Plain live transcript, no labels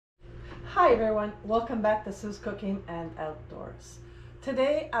Hi everyone, welcome back to Sue's Cooking and Outdoors.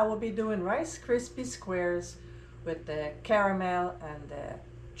 Today I will be doing Rice Krispie squares with the caramel and the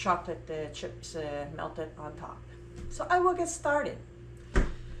chocolate chips melted on top. So I will get started.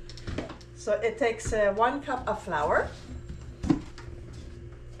 So it takes 1 cup of flour.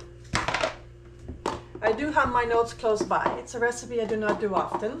 I do have my notes close by. It's a recipe I do not do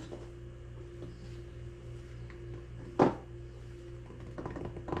often.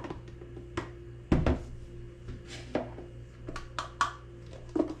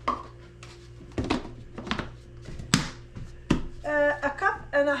 A cup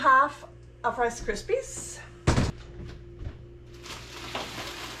and a half of Rice Krispies.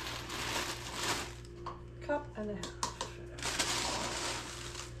 Cup and a half.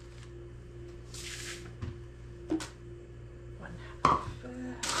 One half.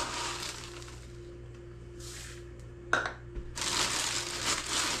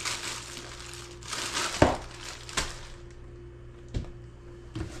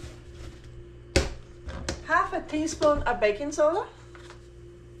 Half a teaspoon of baking soda.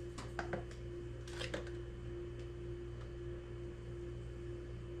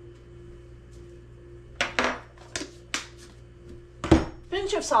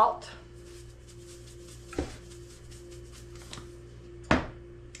 Pinch of salt.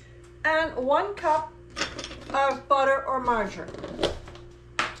 And 1 cup of butter or margarine.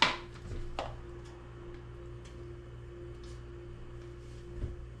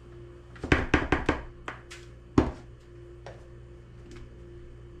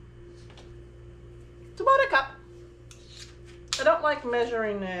 It's about a cup. I don't like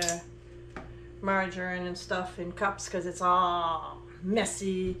measuring margarine and stuff in cups because it's all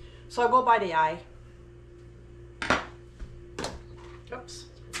messy, so I go by the eye. Oops,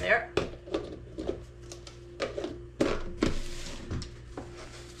 there.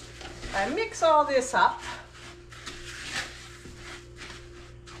 I mix all this up.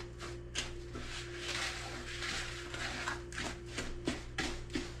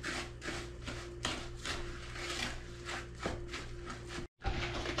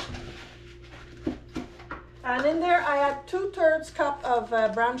 And in there I add 2/3 cup of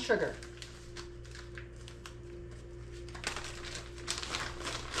brown sugar.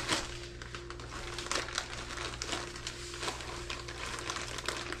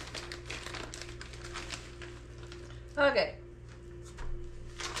 Okay.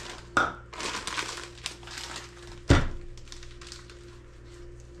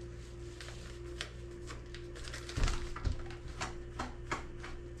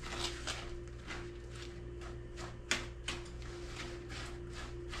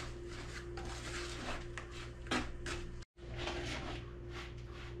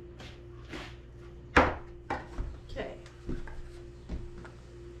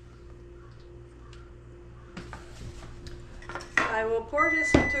 I will pour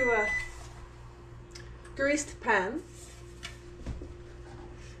this into a greased pan.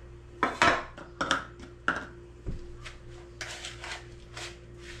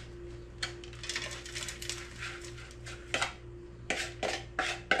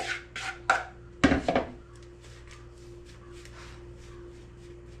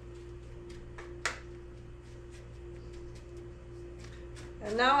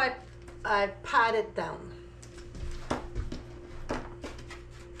 And now I pat it down.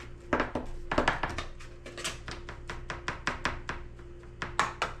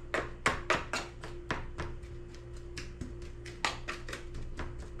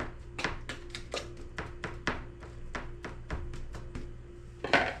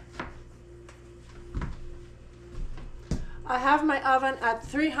 I have my oven at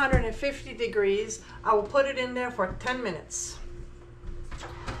 350 degrees. I will put it in there for 10 minutes.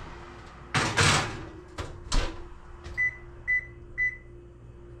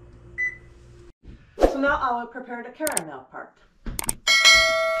 So now I will prepare the caramel part.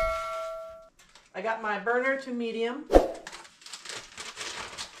 I got my burner to medium.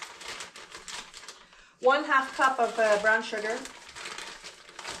 1/2 cup of brown sugar.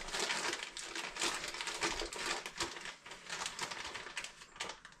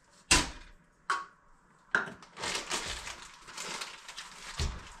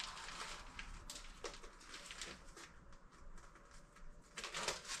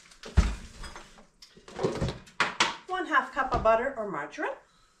 Half cup of butter or margarine.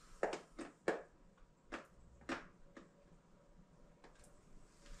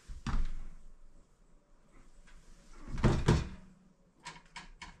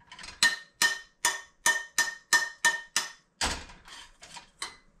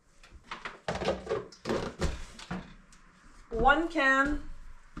 One can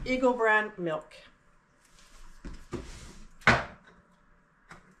Eagle brand milk.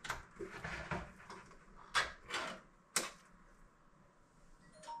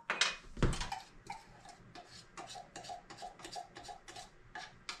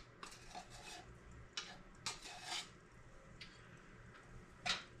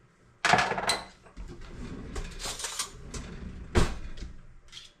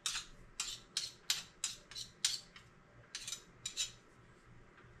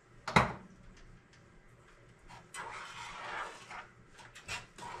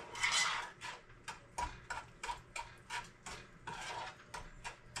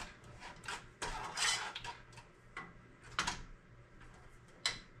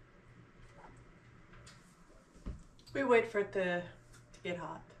 We wait for it to get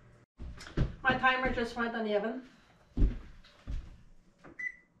hot. My timer just went on the oven.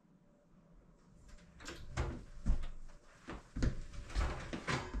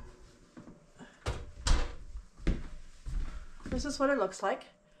 This is what it looks like.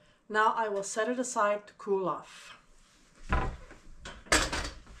 Now I will set it aside to cool off.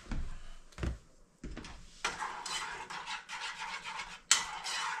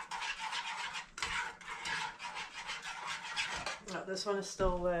 No, this one is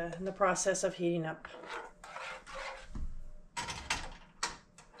still in the process of heating up.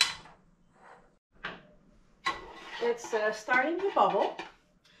 It's starting to bubble.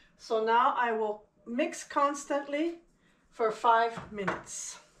 So now I will mix constantly for 5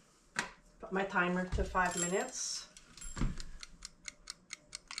 minutes. Put my timer to 5 minutes.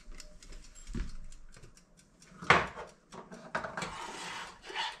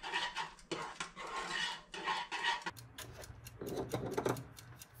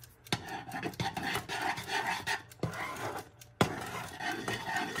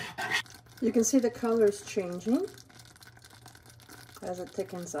 You can see the colors changing as it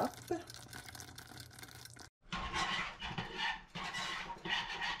thickens up.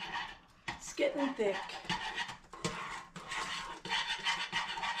 It's getting thick.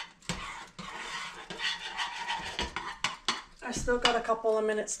 I still got a couple of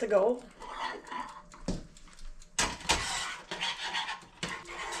minutes to go.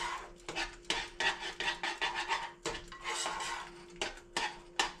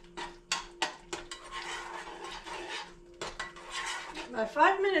 My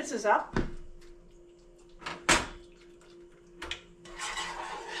 5 minutes is up.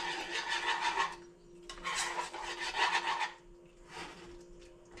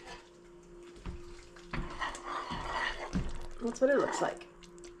 That's what it looks like.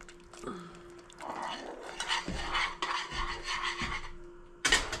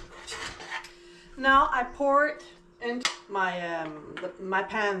 Now I pour it into my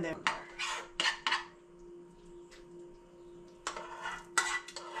pan there.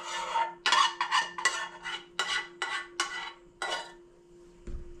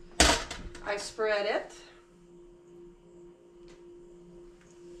 I spread it.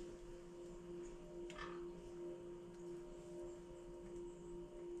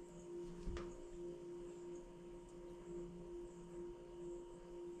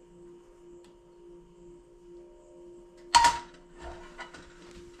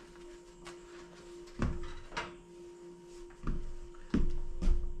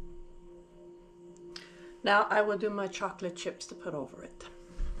 Now I will do my chocolate chips to put over it.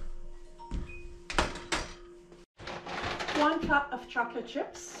 1 cup of chocolate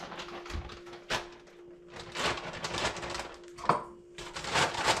chips.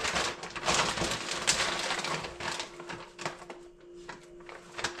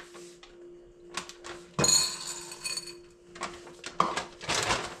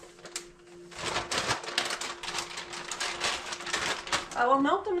 I will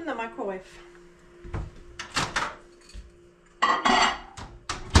melt them in the microwave.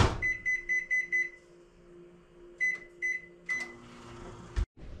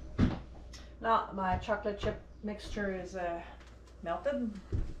 Now my chocolate chip mixture is melted.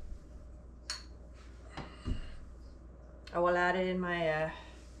 I will add it in my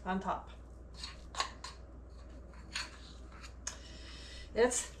on top.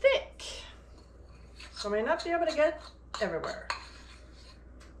 It's thick, so I may not be able to get everywhere.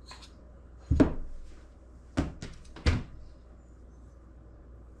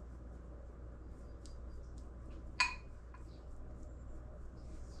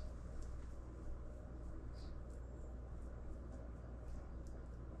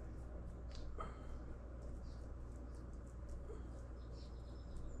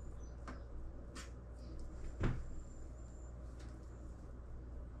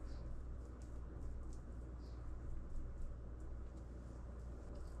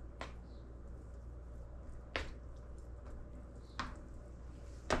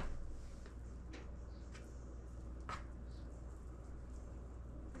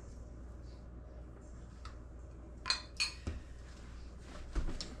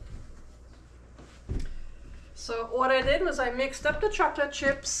 So what I did was I mixed up the chocolate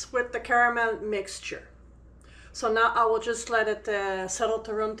chips with the caramel mixture. So now I will just let it settle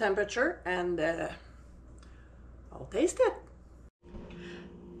to room temperature and I'll taste it.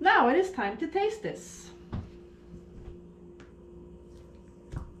 Now it is time to taste this.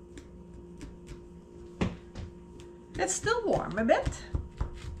 It's still warm a bit.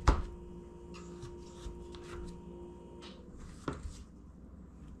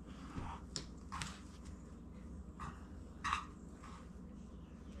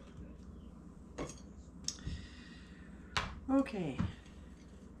 Okay.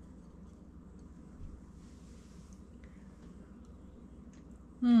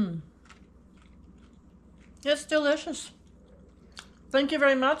 It's delicious. Thank you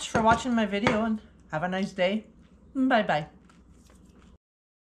very much for watching my video and have a nice day. Bye bye.